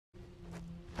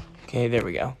Okay, there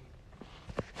we go.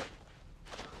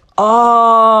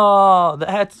 Oh,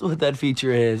 that's what that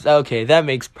feature is. Okay, that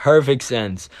makes perfect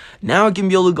sense. Now I can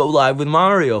be able to go live with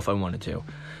Mario if I wanted to.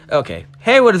 Okay,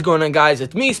 hey, what is going on, guys?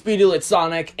 It's me,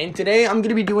 SpeedyLitSonic, and today I'm going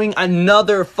to be doing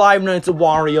another 5 Nights at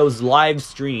Wario's live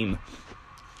stream.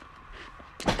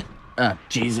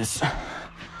 Jesus.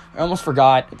 I almost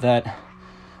forgot that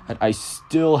I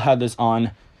still had this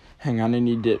on. Hang on, I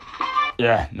need to...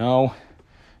 no.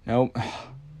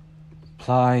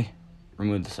 Apply.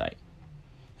 Remove the site.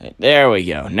 There we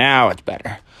go. Now it's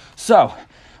better. So,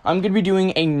 I'm going to be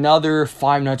doing another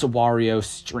 5 Nights at Wario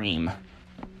stream.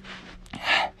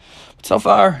 So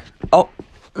far... Oh.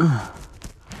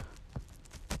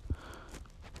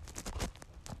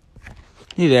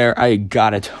 Hey there. I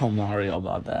gotta tell Mario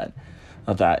about that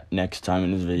next time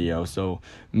in this video. So,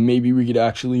 maybe we could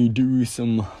actually do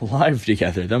some live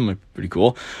together. That might be pretty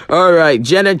cool. Alright,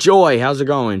 Jenna Joy. How's it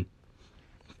going?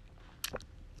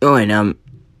 Oh, and,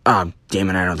 damn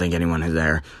it, I don't think anyone is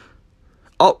there.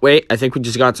 Oh, wait, I think we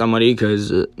just got somebody,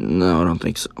 because, no, I don't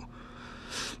think so.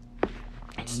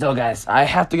 Still, guys, I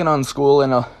have to get on school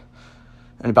in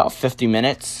about 50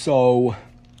 minutes, so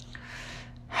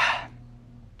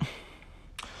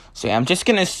yeah, I'm just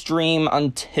gonna stream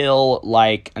until about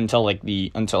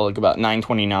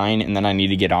 9:29, and then I need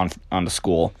to get on to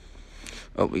school.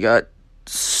 Oh, we got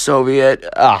Soviet.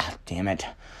 Damn it.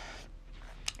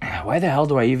 Why the hell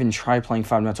do I even try playing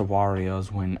 5 Nights at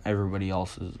Wario's when everybody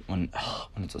else is, when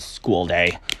it's a school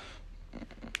day?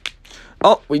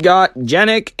 Oh, we got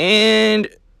Jenik and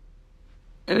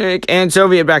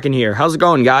Soviet back in here. How's it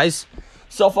going, guys?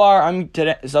 So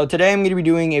today I'm going to be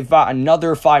doing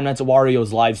another 5 Nights at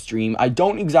Wario's live stream. I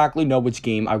don't exactly know which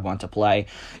game I want to play,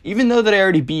 even though that I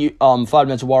already beat 5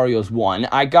 Nights at Wario's 1.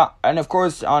 And of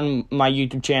course on my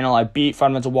YouTube channel I beat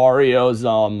 5 Nights at Wario's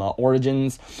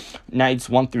Origins nights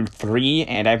 1 through 3,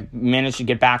 and I managed to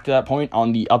get back to that point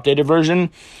on the updated version.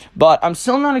 But I'm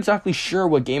still not exactly sure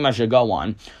what game I should go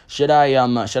on. Should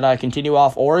I continue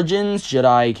off Origins? Should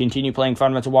I continue playing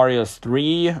 5 Nights at Wario's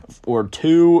 3 or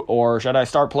 2, or should I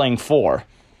start playing 4?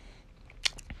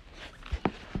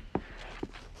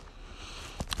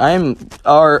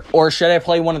 Or should I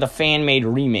play one of the fan-made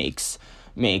remakes?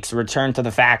 Return to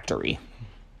the Factory.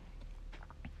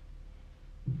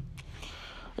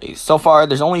 So far,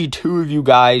 there's only 2 of you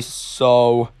guys,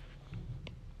 so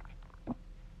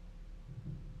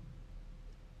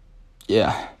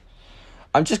yeah.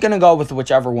 I'm just gonna go with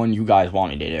whichever one you guys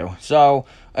want me to do. So,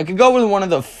 I could go with one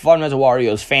of the 5 Nights at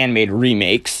Wario's fan-made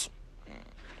remakes,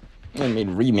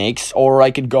 or I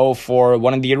could go for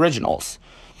one of the originals.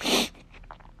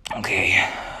 Okay.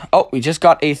 Oh, we just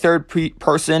got a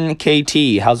third-person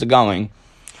KT. How's it going?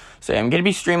 So, I'm gonna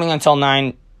be streaming until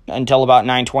about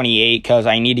 9:28, because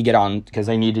I need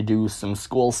to do some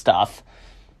school stuff.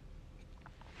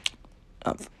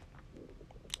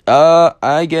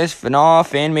 I guess FNAW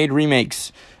fan-made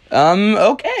remakes.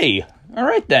 Okay.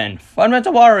 Alright then. 5 Nights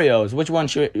at Wario's. Which one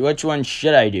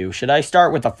should I do? Should I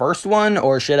start with the first one,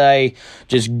 or should I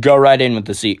just go right in with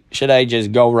the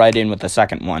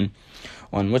second one?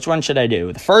 Which one should I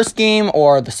do? The first game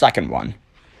or the second one?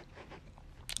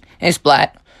 Hey,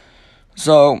 Splat.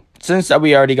 So, since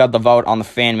we already got the vote on the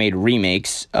fan-made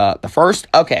remakes, the first?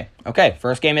 Okay,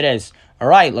 first game it is.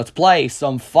 Alright, let's play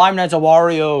some 5 Nights at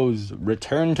Wario's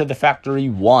Return to the Factory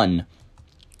 1.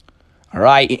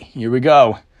 Alright, here we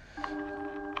go.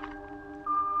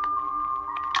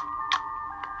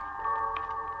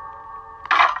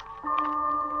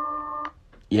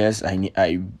 Yes,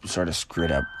 I sort of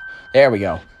screwed up. There we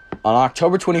go. On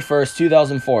October 21st,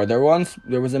 2004, there was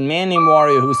a man named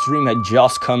Wario whose dream had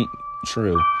just come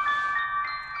true.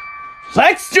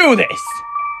 Let's do this!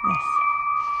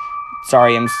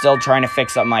 Sorry, I'm still trying to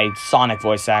fix up my Sonic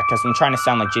voice act, because I'm trying to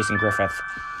sound like Jason Griffith.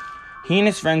 He and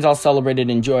his friends all celebrated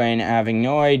in joy, and having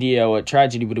no idea what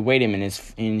tragedy would await him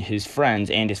in his friends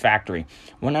and his factory.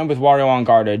 One night with Wario on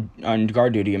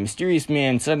guard duty, a mysterious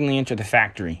man suddenly entered the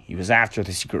factory. He was after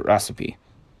the secret recipe.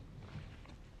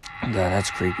 God,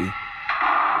 that's creepy.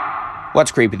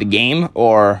 What's creepy, the game,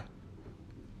 or...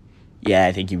 Yeah,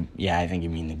 I think you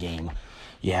mean the game.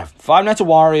 Yeah, 5 Nights at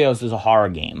Wario's is a horror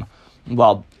game.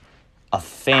 Well, a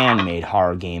fan-made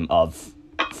horror game of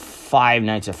 5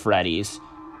 Nights at Freddy's.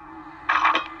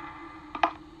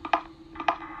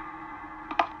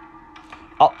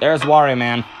 Oh, there's Wario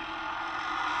Man.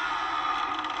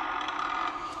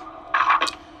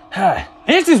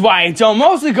 This is why I don't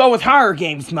mostly go with horror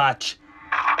games much.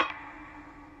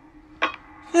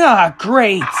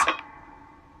 Great.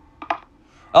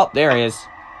 Oh, there he is.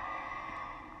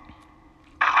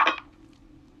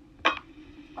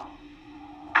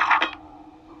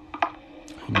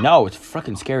 No, it's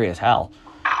freaking scary as hell.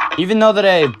 Even though that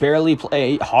I barely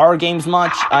play horror games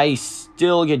much, I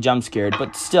still get jump scared.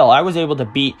 But still, I was able to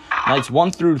beat nights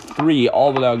 1 through 3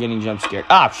 all without getting jump scared.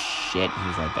 Oh, shit.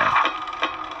 He's right there.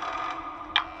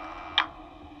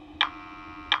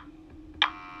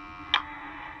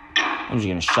 I'm just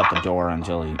going to shut the door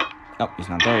until he... Oh, he's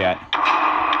not there yet.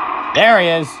 There he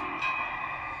is.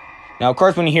 Now, of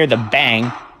course, when you hear the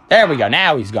bang... There we go.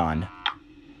 Now he's gone.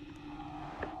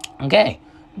 Okay.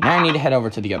 Now I need to head over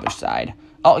to the other side.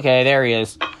 Okay, there he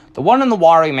is. The one in the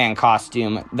Wario Man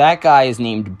costume, that guy is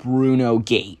named Bruno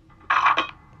Gate.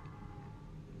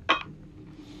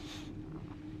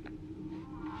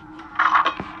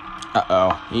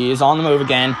 Uh-oh. He is on the move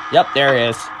again. Yep, there he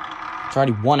is. It's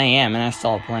already 1 a.m. and I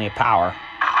still have plenty of power.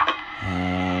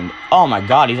 And, oh my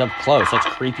god, he's up close. That's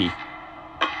creepy.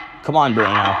 Come on,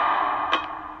 Bruno.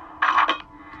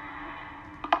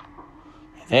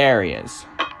 There he is.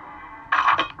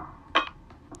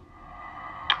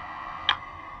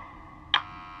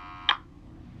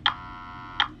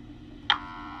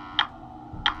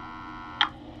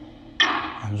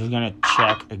 I'm just gonna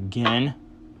check again.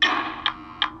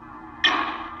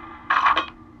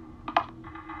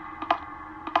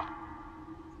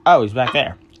 Oh, he's back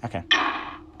there. Okay.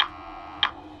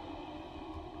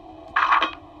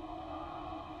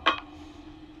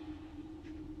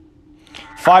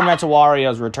 Five Nights at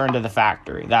Wario's Return to the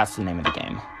Factory. That's the name of the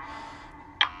game.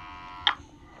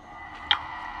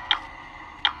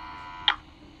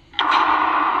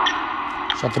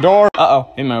 Shut the door.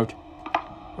 Uh-oh, he moved.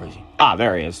 Where is he? Ah,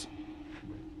 there he is.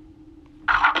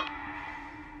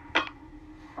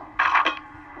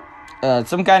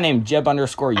 Some guy named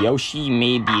Jeb_Yoshi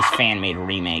made these fan-made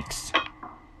remakes.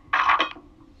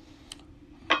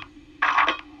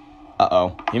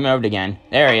 Uh-oh, he moved again.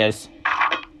 There he is.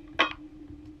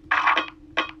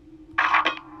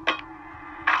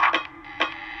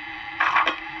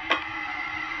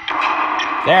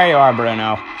 There you are,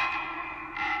 Bruno.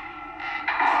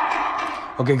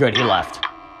 Okay, good, he left.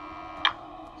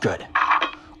 Good.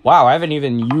 Wow, I haven't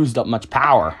even used up much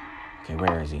power. Okay,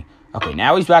 where is he? Okay,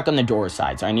 now he's back on the door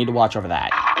side, so I need to watch over that.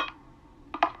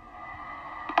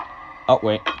 Oh,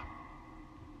 wait.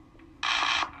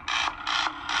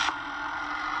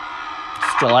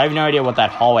 Still, I have no idea what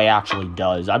that hallway actually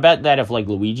does. I bet that if, like,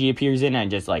 Luigi appears in, I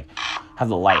just, like, have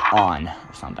the light on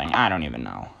or something. I don't even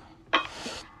know.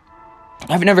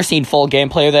 I've never seen full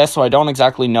gameplay of this, so I don't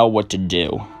exactly know what to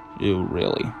do.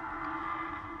 Really.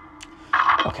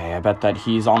 Okay, I bet that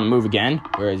he's on the move again.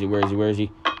 Where is he? Where is he? Where is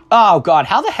he? Oh, God.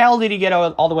 How the hell did he get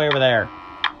all the way over there?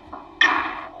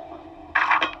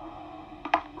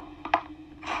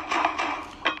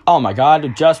 Oh, my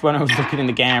God. Just when I was looking in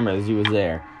the cameras, he was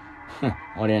there.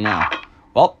 What do you know?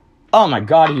 Well, oh, my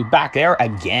God. He's back there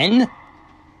again?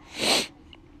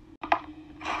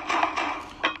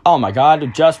 Oh, my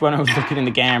God. Just when I was looking in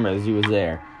the cameras, he was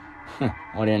there.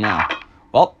 What do you know?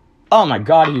 Well, oh, my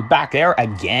God. He's back there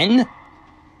again?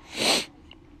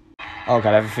 Oh,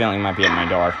 God, I have a feeling he might be at my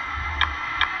door.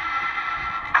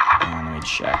 Let me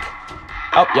check.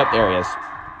 Oh, yep, there he is.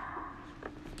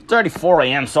 It's already 4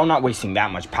 a.m., so I'm not wasting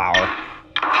that much power.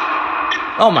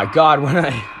 Oh, my God,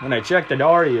 when I checked the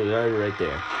door, he was already right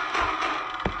there.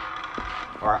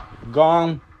 All right,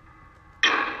 gone.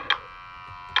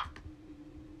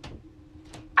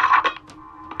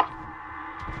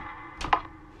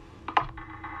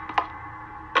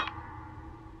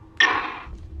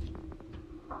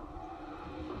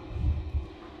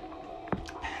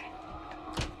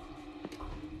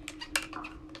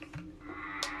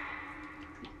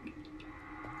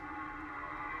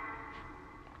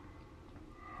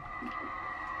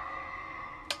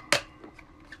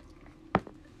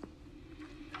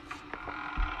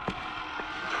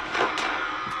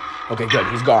 Okay, good.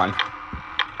 He's gone.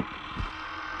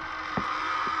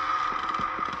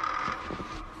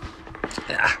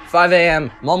 Ah, 5 a.m.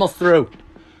 I'm almost through.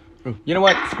 You know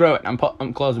what? Screw it. I'm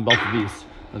closing both of these.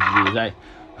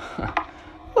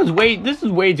 This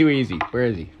is way too easy. Where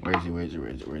is he? Where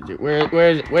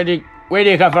do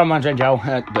you come from, Munch Joe?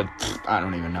 I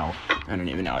don't even know. I don't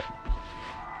even know it.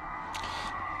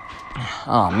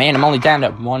 Oh man, I'm only down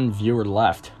to 1 viewer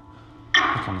left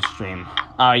on the stream.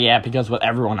 Oh yeah, because with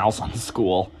everyone else on the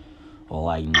school. Well,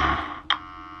 I know.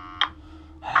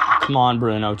 Come on,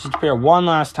 Bruno. Just appear one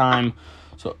last time.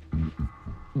 So,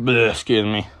 excuse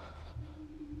me.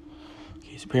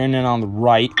 He's appearing in on the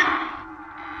right.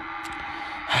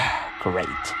 Great.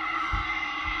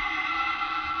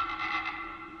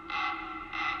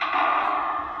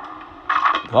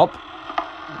 Well,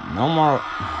 no more.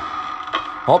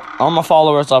 Well, all my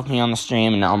followers left me on the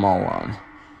stream, and now I'm all alone.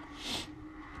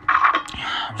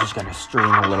 just gonna stream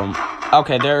a little.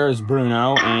 Okay, there's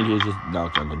Bruno, and he just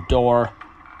knocked on the door.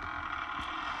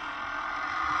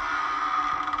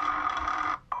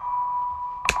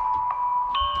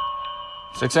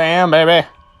 "6 a.m., baby."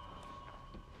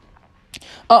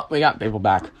 Oh, we got people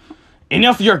back.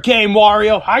 "Enough of your game,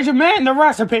 Wario. I demand the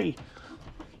recipe."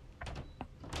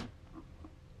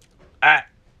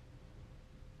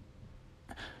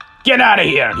 "Get out of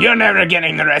here. You're never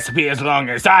getting the recipe as long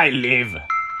as I live."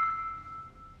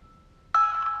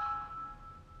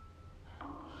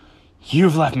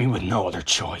 "You've left me with no other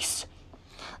choice."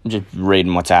 I'm just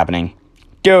reading what's happening.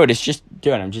 Dude,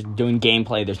 I'm just doing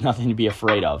gameplay. There's nothing to be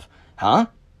afraid of. Huh?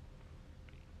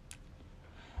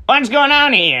 What's going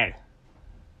on here?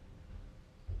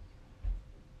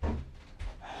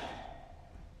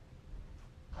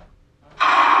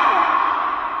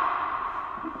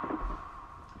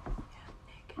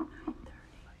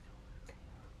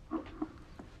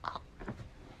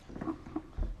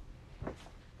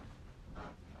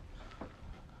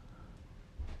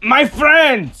 "My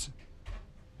friends!"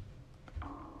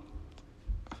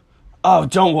 "Oh,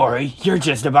 don't worry. You're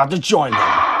just about to join them."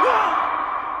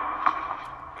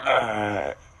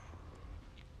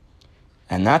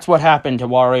 And that's what happened to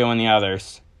Wario and the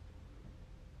others.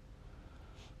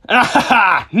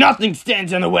 "Ah, nothing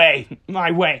stands in the way.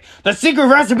 My way. The secret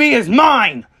recipe is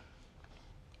mine."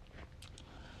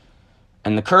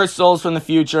 And the cursed souls from the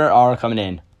future are coming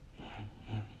in.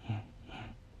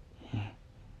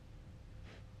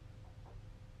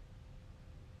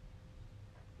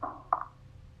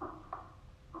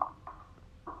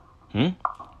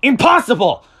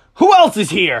 "Impossible! Who else is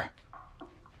here?"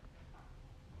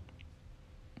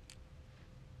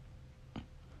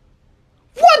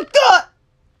 "What the?"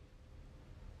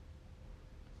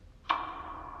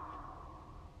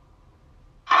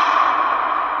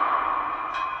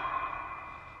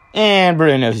 And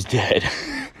Bruno's dead.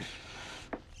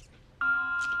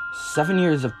 7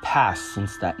 years have passed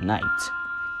since that night.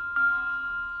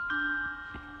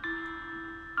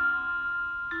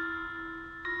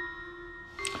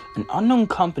 An unknown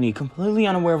company, completely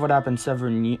unaware of what happened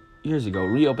 7 years ago,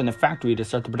 reopened the factory to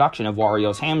start the production of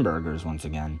Wario's hamburgers once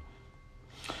again.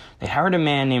 They hired a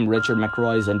man named Richard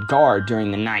McRoy as a guard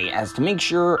during the night as to make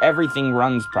sure everything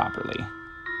runs properly.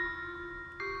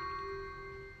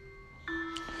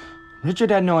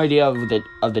 Richard had no idea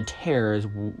of the terrors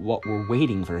what were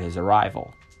waiting for his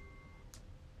arrival.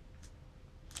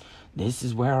 This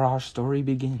is where our story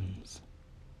begins.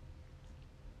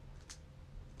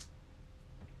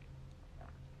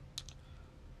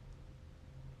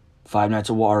 Five Nights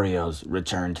at Wario's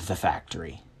return to the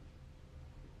factory.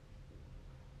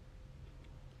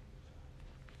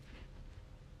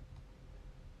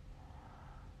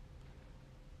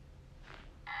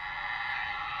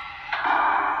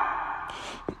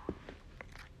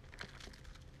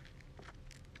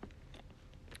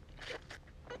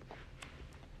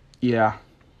 Yeah.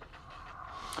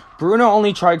 Bruno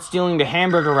only tried stealing the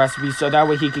hamburger recipe so that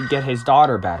way he could get his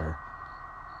daughter better.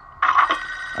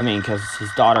 I mean, because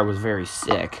his daughter was very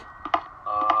sick.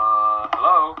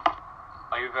 Hello?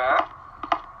 Are you there?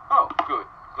 Oh, good.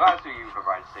 Glad to see you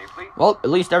arrived safely. Well, at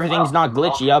least everything's not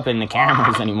glitchy up in the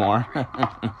cameras anymore.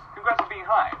 Congrats on being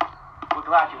hired. We're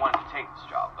glad you wanted to take this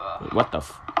job. What the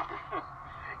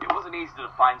It wasn't easy to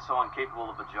find someone capable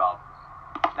of the job.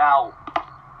 Now,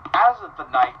 as the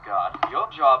night guard,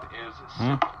 your job is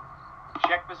simple.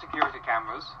 Check the security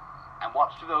cameras and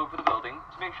watch over the building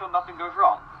to make sure nothing goes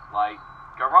wrong, like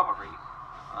a robbery,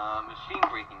 machine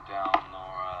breaking down,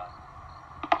 or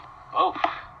both.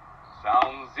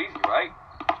 Sounds easy, right?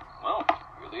 Well,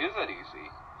 it really is that easy.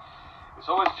 It's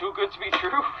always too good to be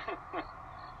true.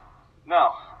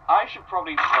 Now, I should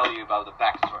probably tell you about the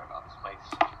backstory about this place.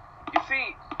 You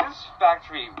see, this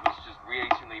factory was just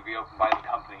recently reopened by the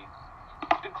company.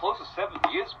 It's been closed for 7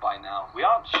 years by now. We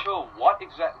aren't sure what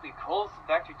exactly caused the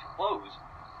factory to close.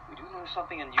 We do know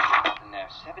something unusual happened there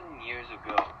 7 years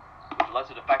ago, which led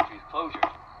to the factory's closure.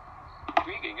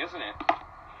 Intriguing, isn't it?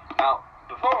 Now,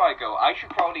 before I go, I should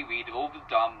probably read all the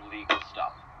dumb legal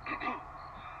stuff.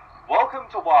 Welcome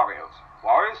to Wario's.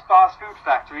 Wario's Fast Food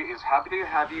Factory is happy to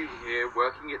have you here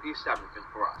working at the establishment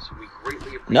for us. We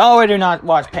greatly appreciate it. No, I do not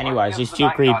watch Pennywise. He's too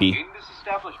creepy. In this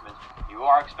establishment, you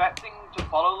are expecting to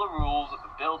follow the rules of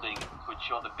the building to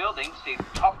ensure the building stays in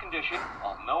top condition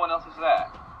while no one else is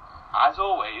there. As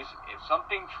always, if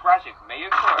something tragic may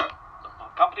occur, the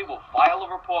company will file a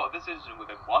report of this incident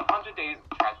within 100 days of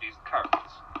the tragedy's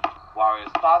occurrence.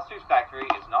 Wario's Fast Food Factory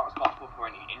is not responsible for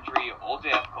any injury or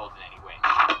death caused in any way.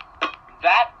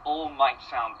 That all might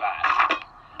sound bad,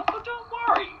 but don't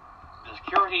worry. The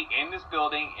security in this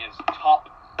building is top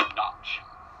notch.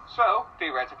 So,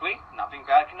 theoretically, nothing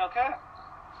bad can occur.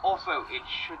 Also, it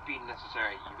should be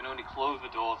necessary. You can only close the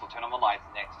doors or turn on the lights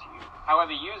next to you.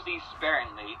 However, use these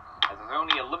sparingly, as there's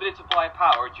only a limited supply of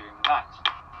power during the night.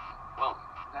 Well,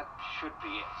 that should be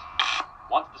it.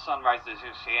 Once the sun rises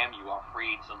at 6 a.m., you are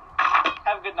free to leave.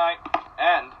 Have a good night,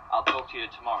 and I'll talk to you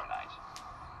tomorrow night.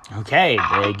 Okay,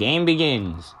 the game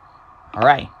begins.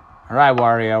 Alright,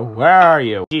 Wario, where are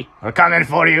you? We're coming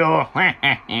for you.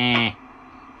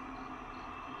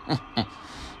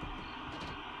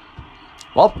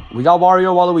 Well, we got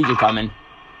Wario Waluigi coming.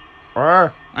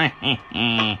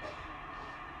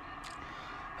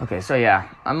 Okay, so yeah,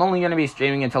 I'm only gonna be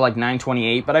streaming until like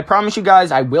 9:28, but I promise you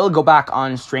guys I will go back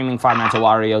on streaming Five Nights at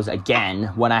Wario's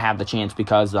again when I have the chance,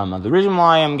 because the reason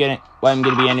why I'm gonna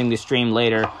be ending the stream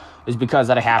later is because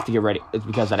that I have to get ready. It's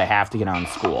because that I have to get on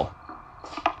school.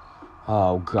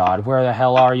 Oh God, where the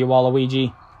hell are you,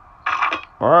 Waluigi?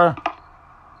 Where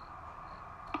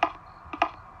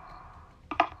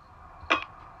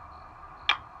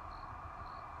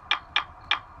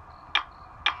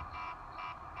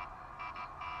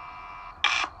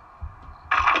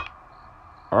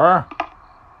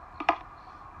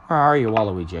are you,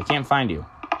 Waluigi? I can't find you.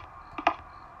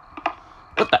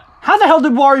 What the? How the hell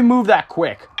did Wario move that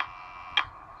quick?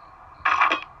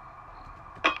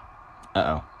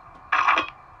 Uh-oh.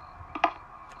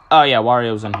 Oh yeah,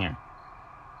 Wario's in here.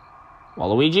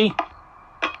 Waluigi?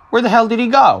 Where the hell did he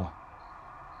go?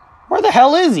 Where the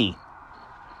hell is he?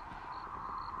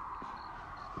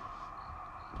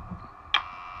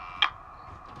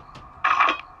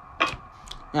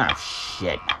 Oh,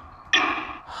 shit.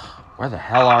 Where the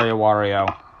hell are you, Wario?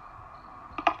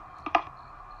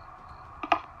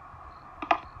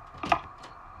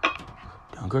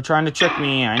 Don't go trying to trick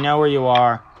me. I know where you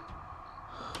are.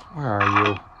 Where are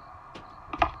you?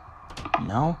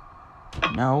 No.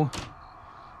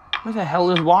 Where the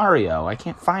hell is Wario? I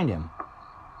can't find him.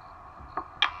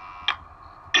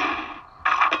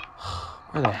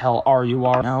 Where the hell are you,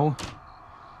 Wario? No.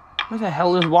 Where the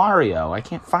hell is Wario? I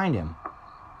can't find him.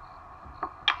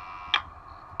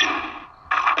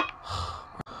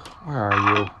 Where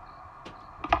are you?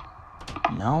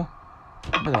 No?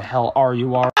 Where the hell are you,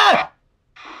 Wario? Ah!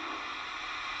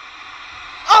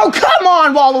 Oh, come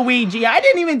on, Waluigi! I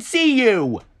didn't even see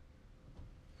you!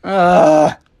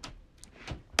 Well,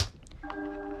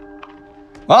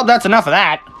 that's enough of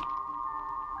that.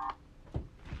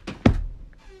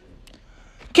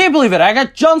 Can't believe it, I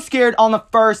got jump scared on the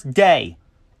first day.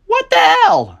 What the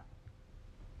hell?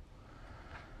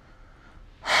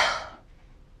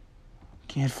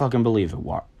 Can't fucking believe it,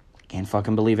 Can't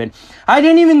fucking believe it. I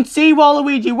didn't even see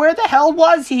Waluigi. Where the hell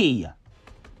was he?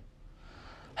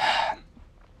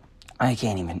 I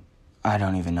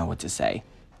don't even know what to say.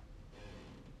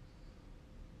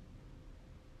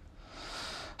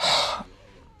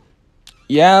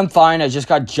 Yeah, I'm fine. I just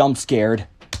got jump scared.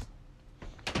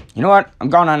 You know what? I'm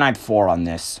going on night 4 on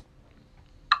this.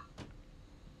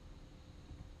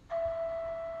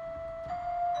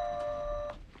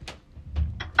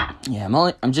 Yeah,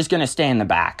 I'm just gonna stay in the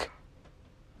back.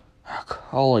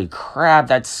 Holy crap,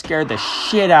 that scared the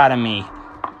shit out of me.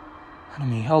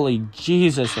 Holy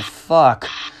Jesus, the fuck.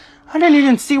 I didn't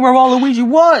even see where Waluigi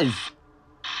was.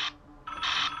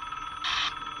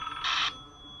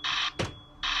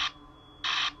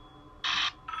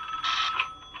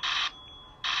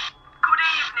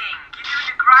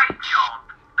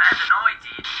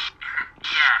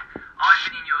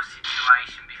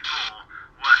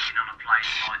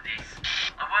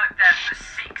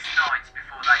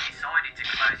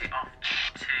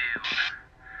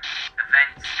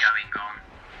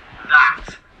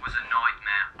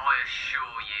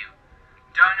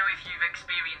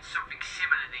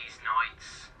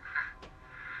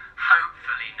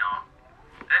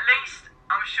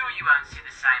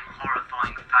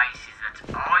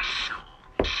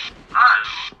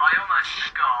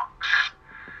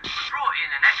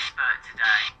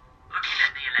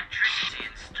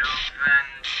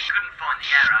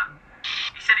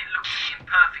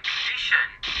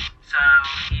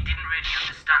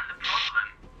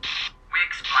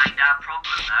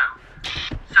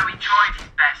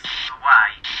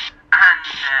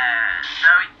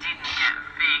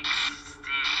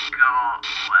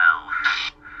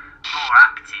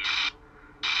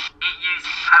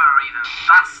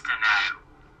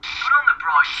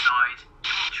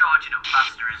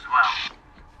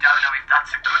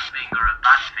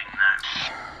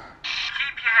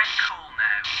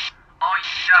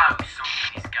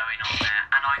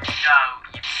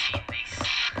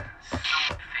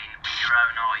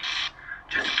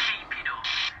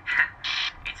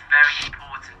 It's very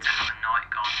important to have a night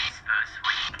guard this first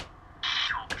week.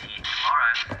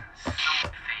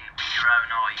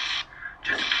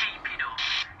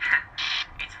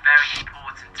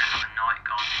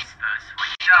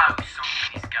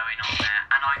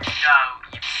 know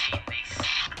you've seen this.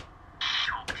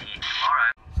 Talk to you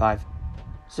tomorrow. 5,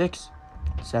 6,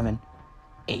 7,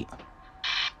 8.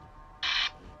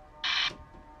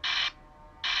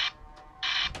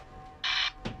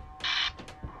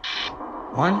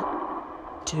 One,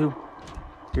 2,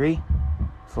 3,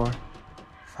 4,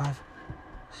 5,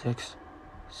 6,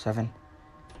 7,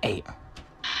 8.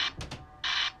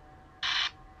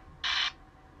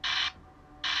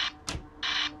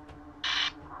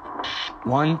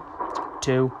 One,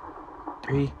 2,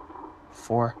 3,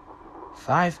 4,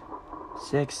 5,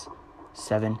 6,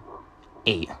 7,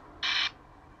 8.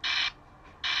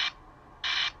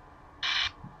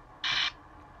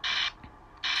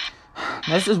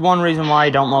 This is one reason why I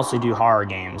don't mostly do horror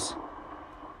games.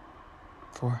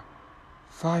 4,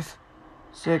 5,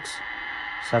 6,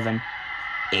 7,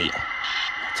 8.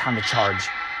 Time to charge.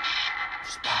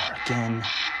 Just power again.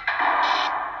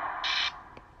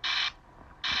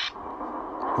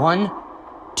 1,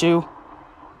 2,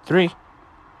 3,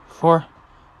 4,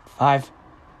 5,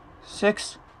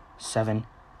 6, 7,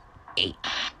 8.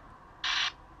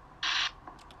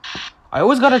 I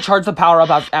always gotta charge the power up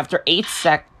after 8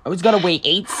 seconds. I always gotta wait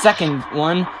 8 seconds.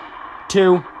 1,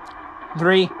 2,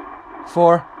 3,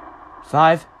 4,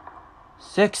 5,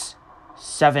 6,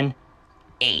 7,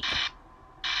 8.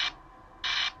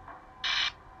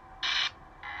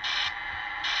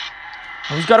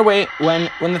 I just gotta wait when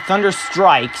the thunder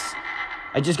strikes.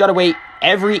 I just gotta wait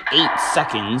every 8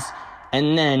 seconds,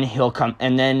 and then he'll come,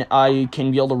 and then I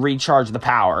can be able to recharge the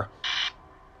power.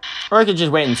 Or I could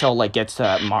just wait until it gets to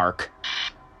that mark.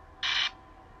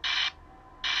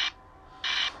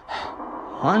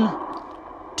 1,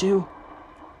 2,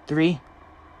 3,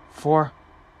 4,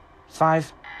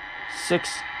 5, 6,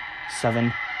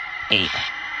 7, 8.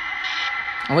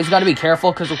 Always got to be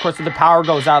careful because, of course, if the power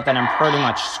goes out, then I'm pretty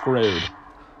much screwed.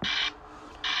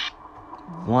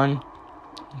 1,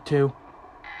 2,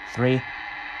 3,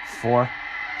 4,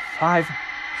 5,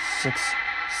 6,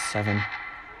 7,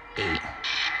 8.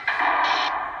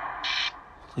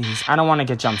 Please, I don't want to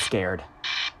get jump scared.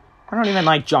 I don't even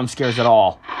like jump scares at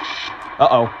all.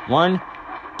 Uh-oh. 1,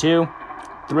 2,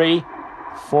 3,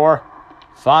 4,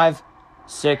 5,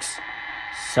 6,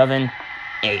 7,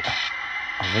 8.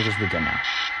 Oh, we're just good now.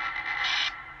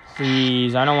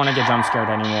 Please, I don't want to get jump scared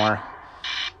anymore.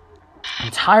 I'm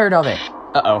tired of it.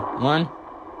 Uh-oh. 1,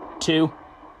 2,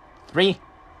 3,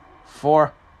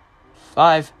 4,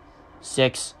 5,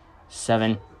 6,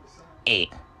 7,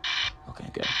 8. Okay,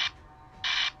 good.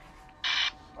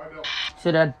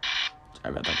 Sit Dad.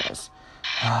 Sorry about that, guys.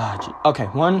 Okay,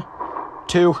 1,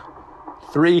 2,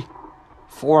 3,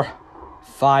 4,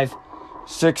 5,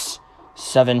 6,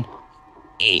 7,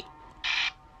 8.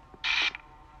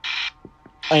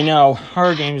 I know,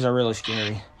 horror games are really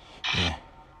scary. Yeah.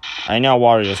 I know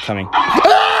Wario's coming.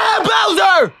 Ah,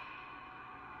 Bowser!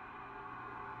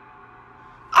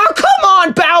 Oh, come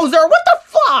on, Bowser! What the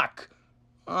fuck?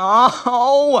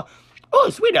 Oh,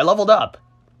 sweet, I leveled up.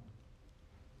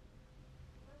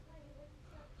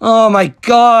 Oh my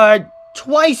god,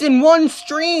 twice in one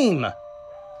stream.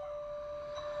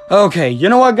 Okay, you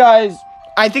know what, guys?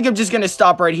 I think I'm just gonna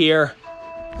stop right here.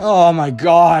 Oh my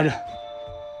god.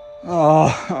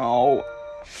 Oh.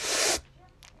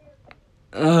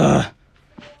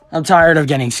 I'm tired of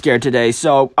getting scared today,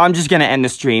 so I'm just gonna end the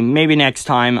stream. Maybe next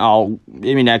time I'll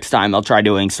try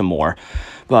doing some more.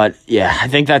 But yeah, I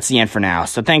think that's the end for now.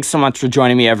 So thanks so much for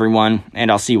joining me, everyone,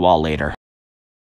 and I'll see you all later.